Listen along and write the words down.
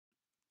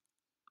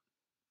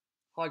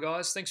Hi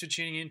guys, thanks for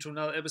tuning in to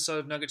another episode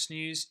of Nuggets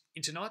News.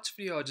 In tonight's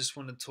video, I just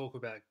want to talk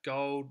about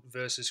gold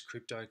versus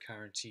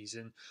cryptocurrencies.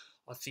 And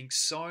I think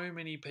so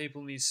many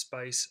people in this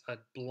space are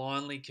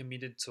blindly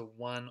committed to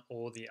one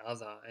or the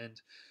other.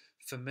 And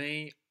for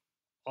me,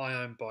 I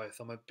own both.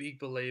 I'm a big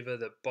believer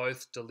that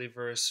both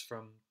deliver us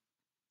from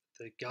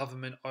the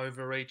government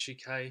overreach,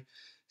 okay?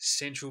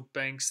 Central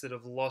banks that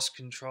have lost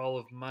control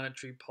of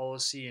monetary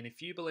policy. And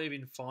if you believe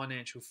in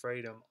financial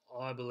freedom,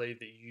 I believe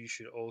that you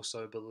should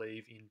also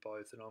believe in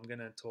both. And I'm going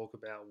to talk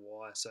about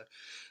why. So,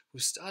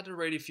 we've started to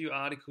read a few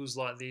articles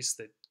like this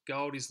that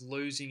gold is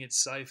losing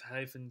its safe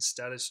haven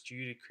status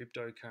due to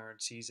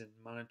cryptocurrencies and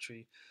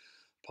monetary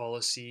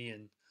policy,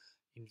 and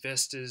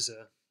investors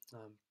are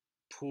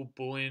pull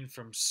bullion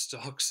from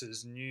stocks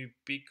as new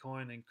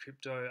Bitcoin and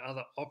crypto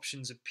other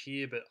options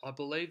appear. But I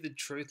believe the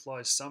truth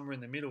lies somewhere in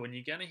the middle. And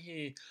you're going to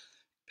hear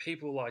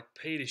people like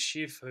Peter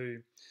Schiff, who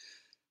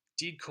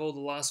did call the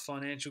last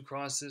financial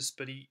crisis,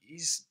 but he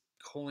is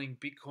calling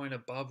Bitcoin a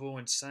bubble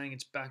and saying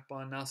it's backed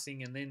by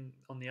nothing. And then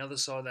on the other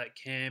side of that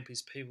camp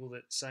is people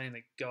that saying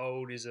that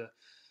gold is a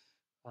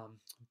um,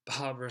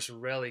 barbarous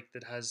relic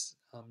that has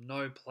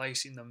no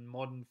place in the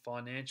modern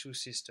financial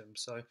system.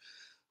 So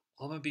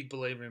I'm a big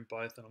believer in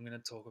both, and I'm going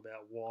to talk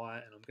about why,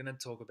 and I'm going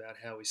to talk about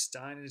how we're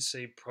starting to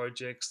see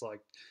projects like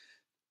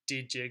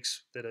DigX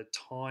that are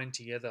tying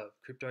together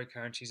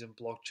cryptocurrencies and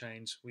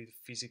blockchains with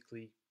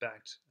physically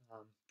backed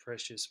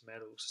precious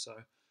metals. So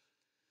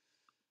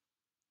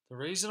the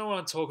reason I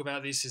want to talk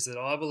about this is that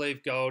I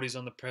believe gold is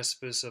on the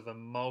precipice of a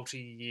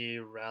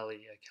multi-year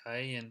rally,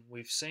 okay? And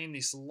we've seen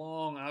this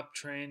long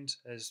uptrend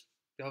as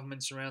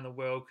governments around the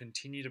world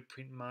continue to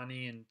print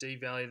money and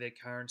devalue their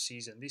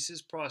currencies, and this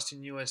is priced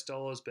in US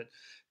dollars, but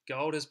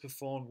gold has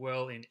performed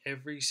well in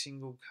every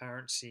single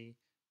currency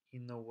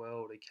in the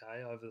world,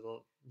 okay, over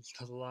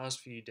the last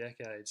few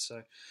decades.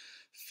 So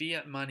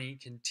fiat money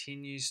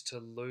continues to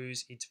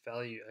lose its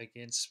value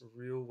against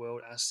real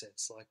world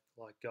assets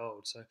like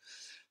gold. So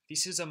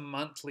this is a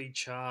monthly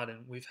chart,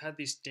 and we've had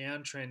this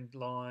downtrend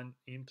line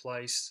in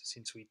place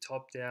since we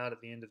topped out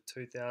at the end of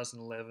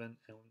 2011.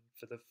 And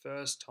for the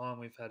first time,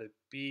 we've had a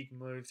big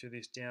move through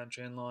this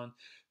downtrend line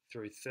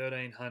through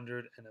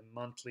 1300 and a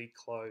monthly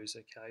close.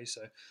 Okay,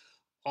 so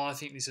I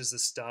think this is the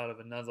start of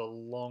another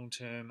long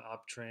term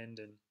uptrend,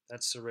 and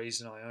that's the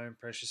reason I own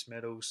precious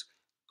metals,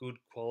 good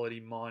quality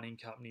mining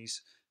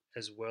companies,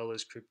 as well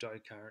as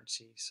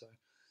cryptocurrency. So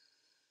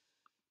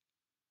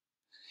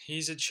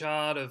here's a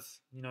chart of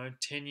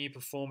 10-year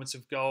performance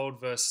of gold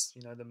versus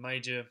the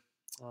major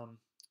um,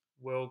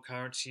 world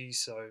currencies.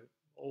 So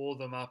all of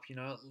them up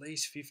at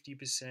least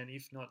 50%,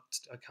 if not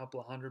a couple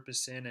of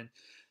 100%, and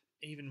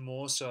even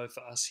more so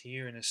for us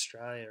here in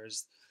Australia,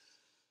 as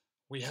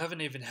we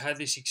haven't even had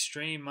this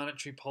extreme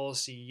monetary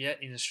policy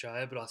yet in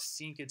Australia, but I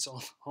think it's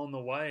on the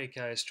way.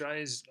 Okay,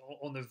 Australia's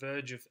on the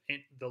verge of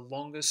the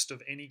longest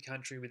of any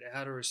country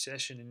without a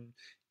recession, and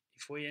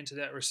if we enter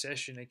that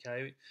recession,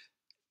 okay,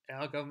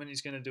 our government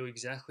is going to do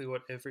exactly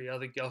what every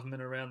other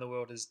government around the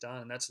world has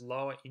done, and that's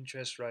lower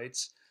interest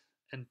rates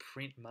and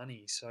print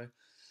money. So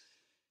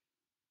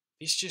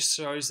this just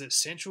shows that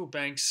central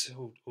banks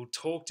will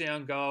talk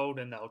down gold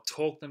and they'll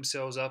talk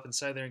themselves up and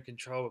say they're in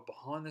control, but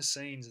behind the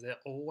scenes, they're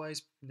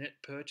always net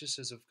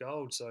purchasers of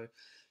gold. So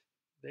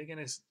they're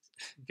going to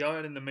go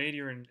out in the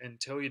media and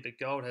tell you that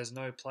gold has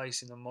no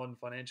place in the modern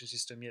financial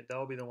system, yet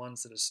they'll be the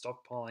ones that are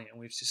stockpiling. And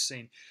we've just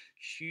seen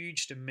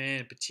huge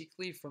demand,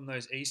 particularly from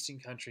those eastern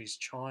countries,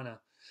 China,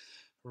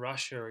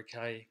 Russia,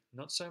 okay,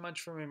 not so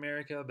much from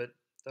America, but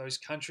those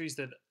countries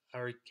that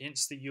are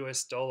against the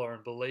US dollar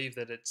and believe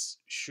that it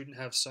shouldn't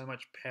have so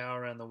much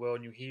power around the world.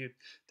 And you hear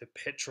the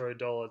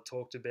petrodollar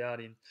talked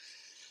about in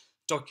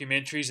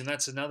documentaries, and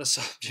that's another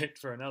subject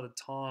for another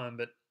time.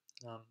 But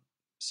um,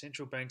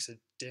 central banks are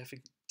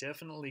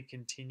definitely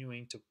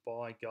continuing to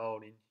buy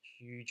gold in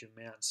huge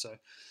amounts. So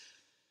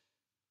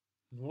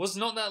it was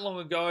not that long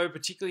ago,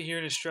 particularly here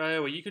in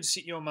Australia, where you could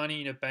sit your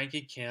money in a bank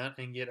account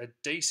and get a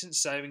decent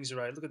savings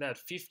rate. Look at that,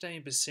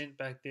 15%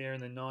 back there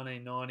in the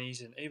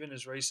 1990s, and even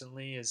as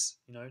recently as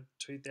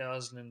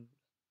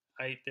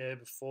 2008, there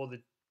before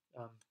the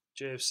um,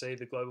 GFC,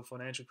 the global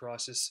financial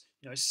crisis,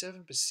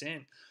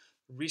 7%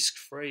 risk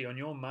free on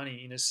your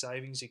money in a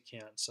savings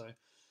account. So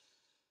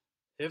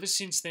ever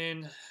since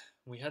then,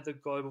 we had the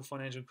global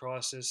financial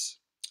crisis,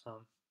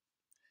 um,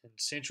 and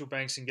central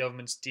banks and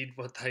governments did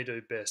what they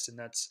do best, and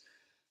that's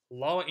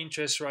lower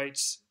interest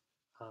rates,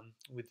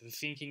 with the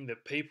thinking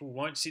that people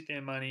won't sit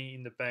their money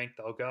in the bank,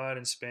 they'll go out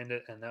and spend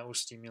it, and that will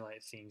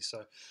stimulate things.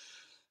 So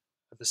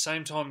at the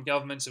same time,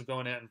 governments have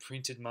gone out and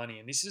printed money,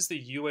 and this is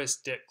the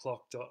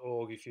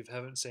USDebtClock.org if you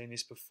haven't seen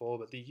this before,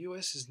 but the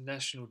US's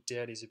national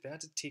debt is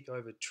about to tick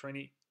over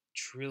 $20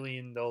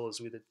 trillion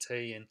with a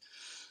T, and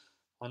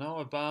I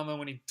know Obama,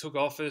 when he took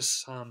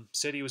office,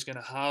 said he was going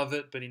to halve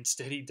it, but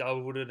instead he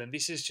doubled it. And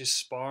this is just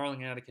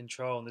spiraling out of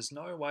control. And there's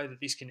no way that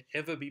this can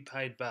ever be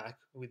paid back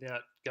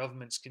without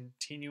governments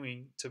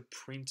continuing to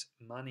print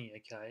money,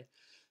 okay?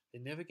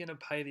 They're never going to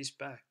pay this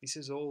back. This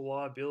is all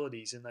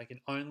liabilities, and they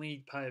can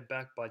only pay it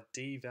back by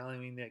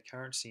devaluing their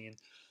currency. And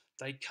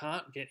they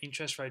can't get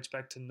interest rates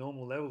back to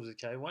normal levels.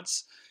 Okay,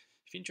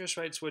 if interest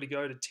rates were to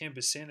go to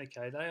 10%,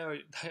 okay, they owe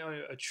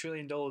 $1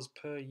 trillion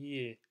per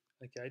year.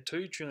 Okay,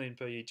 2 trillion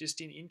per year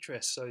just in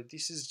interest. So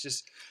this is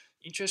just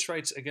interest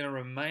rates are going to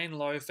remain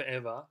low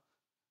forever,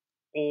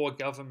 or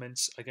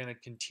governments are going to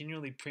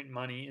continually print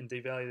money and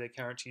devalue their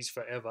currencies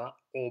forever,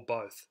 or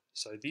both.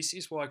 So this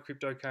is why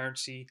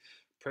cryptocurrency,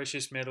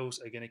 precious metals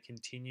are going to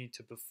continue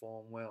to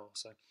perform well.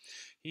 So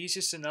here's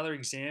just another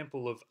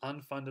example of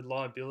unfunded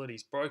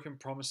liabilities, broken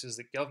promises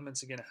that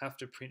governments are going to have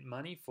to print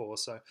money for.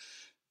 So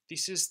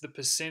this is the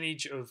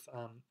percentage of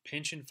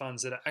pension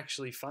funds that are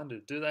actually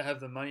funded. Do they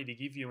have the money to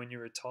give you when you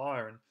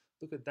retire? And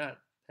look at that.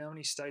 How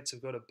many states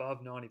have got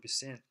above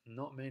 90%?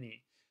 Not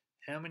many.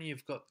 How many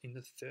have got in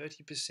the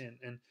 30%?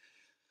 And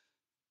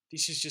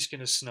this is just going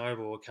to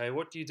snowball, okay?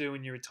 What do you do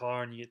when you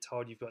retire and you get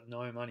told you've got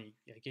no money?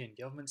 Again,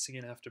 governments are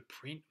going to have to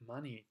print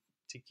money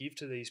to give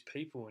to these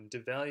people and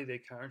devalue their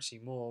currency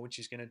more, which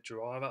is going to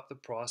drive up the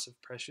price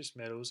of precious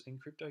metals and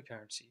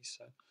cryptocurrencies.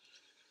 So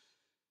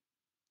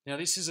now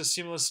this is a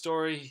similar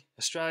story.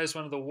 Australia is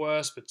one of the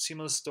worst, but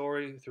similar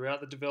story throughout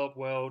the developed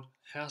world.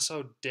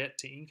 Household debt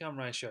to income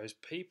ratios.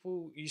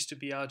 People used to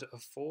be able to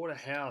afford a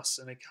house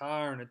and a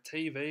car and a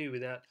TV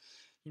without,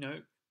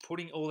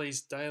 putting all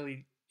these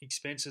daily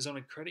expenses on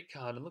a credit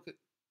card. And look at,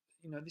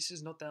 this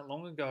is not that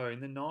long ago in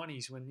the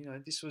 90s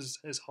when, this was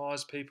as high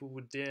as people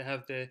would dare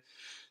have their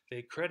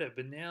credit.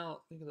 But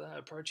now, look at that,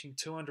 approaching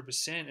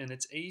 200%. And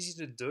it's easy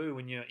to do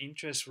when your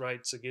interest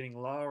rates are getting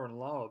lower and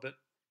lower. But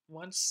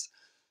once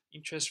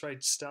interest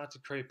rates start to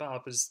creep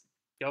up, as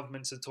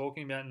governments are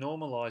talking about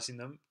normalizing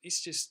them,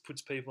 this just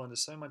puts people under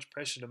so much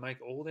pressure to make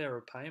all their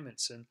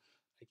repayments. And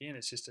again,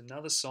 it's just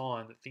another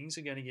sign that things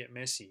are going to get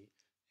messy,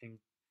 and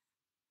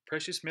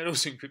precious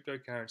metals and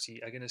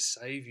cryptocurrency are going to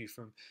save you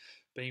from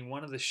being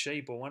one of the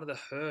sheep or one of the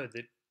herd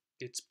that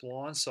gets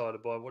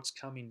blindsided by what's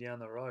coming down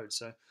the road.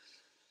 So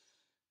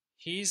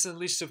here's a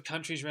list of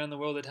countries around the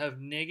world that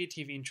have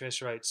negative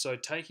interest rates. So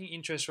taking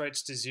interest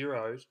rates to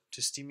zero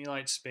to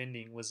stimulate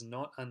spending was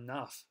not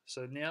enough.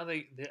 So now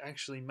they're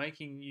actually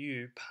making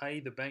you pay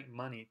the bank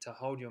money to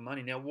hold your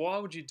money. Now, why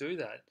would you do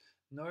that?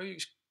 No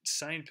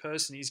sane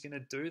person is going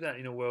to do that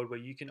in a world where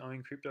you can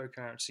own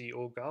cryptocurrency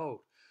or gold.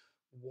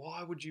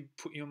 Why would you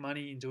put your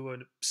money into a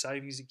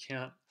savings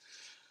account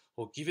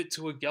or give it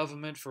to a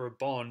government for a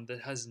bond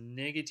that has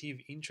negative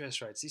interest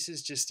rates? This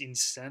is just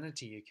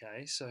insanity,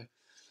 okay? So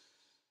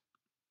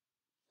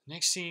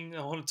next thing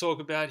I want to talk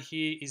about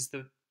here is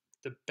the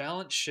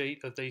balance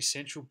sheet of these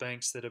central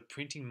banks that are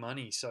printing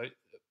money. So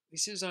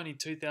this is only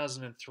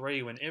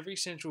 2003 when every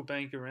central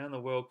bank around the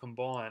world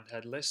combined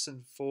had less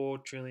than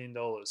 $4 trillion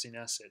in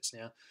assets.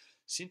 Now,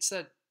 since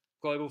that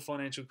global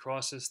financial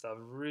crisis, they've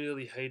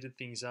really heated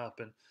things up.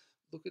 And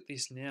look at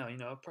this now,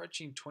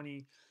 approaching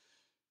 $20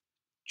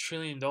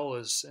 trillion.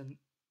 And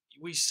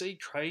we see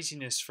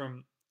craziness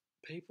from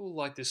people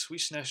like the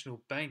Swiss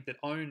National Bank that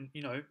own,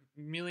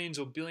 millions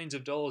or billions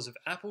of dollars of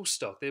Apple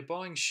stock. They're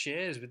buying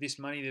shares with this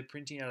money they're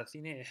printing out of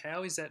thin air.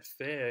 How is that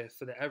fair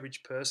for the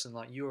average person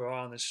like you or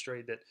I on the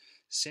street, that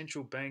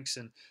central banks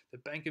and the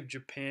Bank of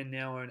Japan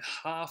now own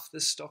half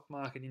the stock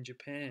market in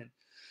Japan?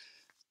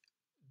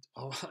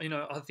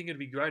 I think it'd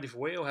be great if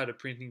we all had a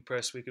printing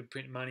press. We could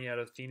print money out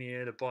of thin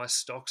air to buy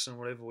stocks and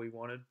whatever we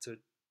wanted to,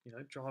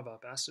 drive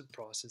up asset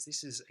prices.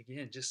 This is,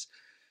 again, just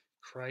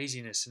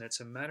craziness, and it's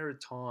a matter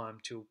of time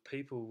till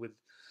people with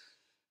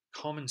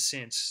common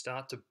sense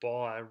start to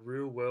buy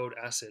real world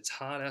assets,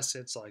 hard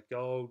assets like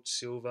gold,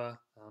 silver,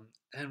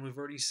 and we've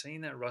already seen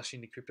that rush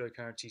into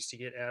cryptocurrencies to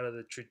get out of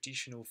the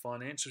traditional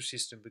financial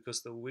system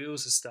because the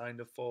wheels are starting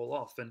to fall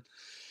off. And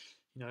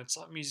it's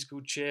like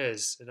musical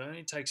chairs. It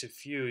only takes a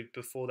few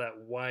before that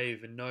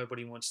wave, and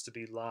nobody wants to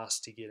be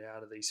last to get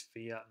out of these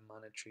fiat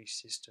monetary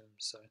systems.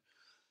 So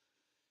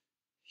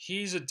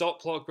here's a dot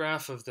plot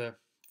graph of the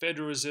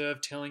Federal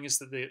Reserve telling us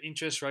that the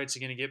interest rates are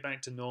going to get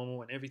back to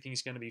normal and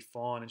everything's going to be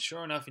fine. And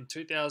sure enough, in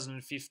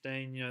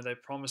 2015, they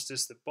promised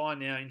us that by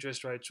now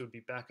interest rates would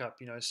be back up,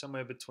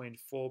 somewhere between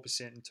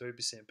 4% and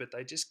 2%, but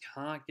they just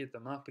can't get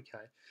them up,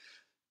 okay?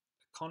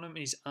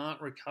 Economies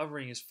aren't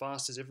recovering as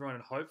fast as everyone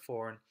had hoped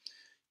for. And,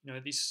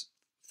 this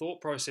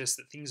thought process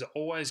that things are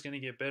always going to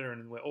get better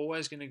and we're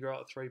always going to grow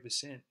at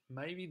 3%.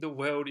 Maybe the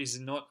world is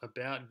not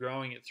about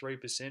growing at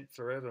 3%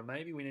 forever.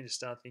 Maybe we need to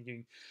start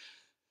thinking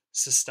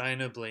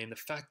sustainably. And the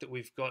fact that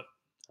we've got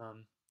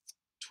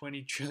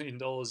 $20 trillion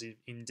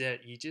in debt,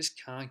 you just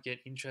can't get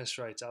interest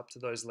rates up to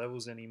those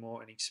levels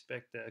anymore and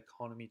expect the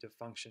economy to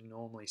function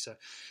normally. So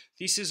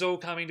this is all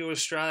coming to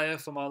Australia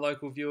for my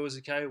local viewers,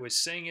 okay? We're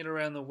seeing it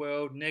around the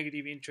world,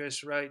 negative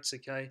interest rates,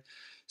 okay?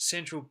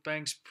 Central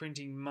banks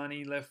printing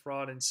money left,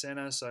 right and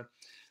centre. So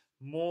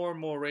more and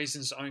more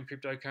reasons to own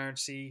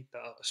cryptocurrency. The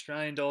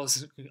Australian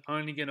dollar's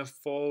only going to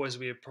fall as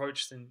we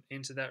approach and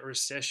enter that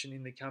recession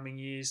in the coming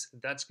years.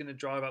 That's going to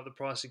drive up the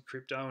price of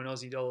crypto and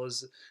Aussie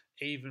dollars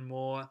even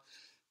more,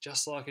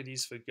 just like it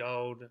is for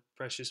gold,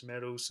 precious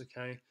metals,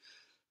 okay?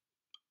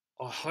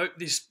 I hope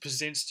this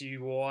presents to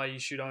you why you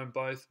should own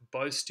both.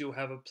 Both still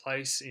have a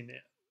place in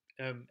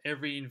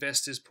every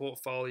investor's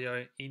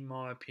portfolio, in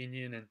my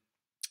opinion, and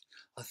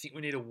I think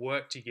we need to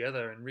work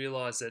together and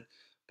realize that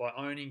by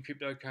owning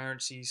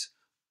cryptocurrencies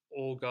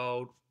or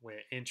gold,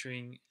 we're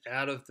entering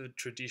out of the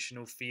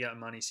traditional fiat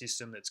money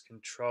system that's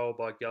controlled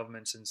by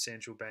governments and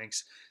central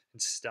banks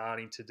and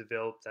starting to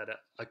develop that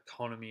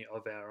economy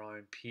of our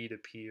own,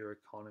 peer-to-peer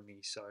economy.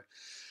 So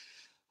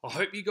I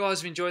hope you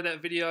guys have enjoyed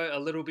that video, a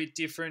little bit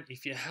different.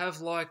 If you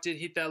have liked it,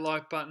 hit that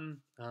like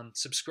button.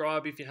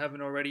 Subscribe if you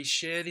haven't already.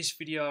 Share this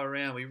video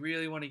around. We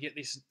really want to get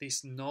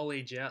this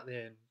knowledge out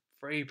there and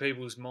free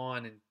people's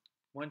mind. And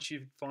once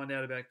you find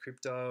out about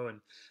crypto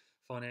and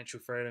financial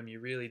freedom, you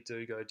really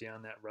do go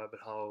down that rabbit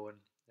hole, and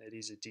it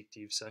is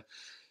addictive. So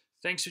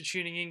thanks for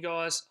tuning in,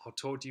 guys. I'll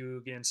talk to you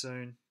again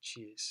soon.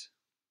 Cheers.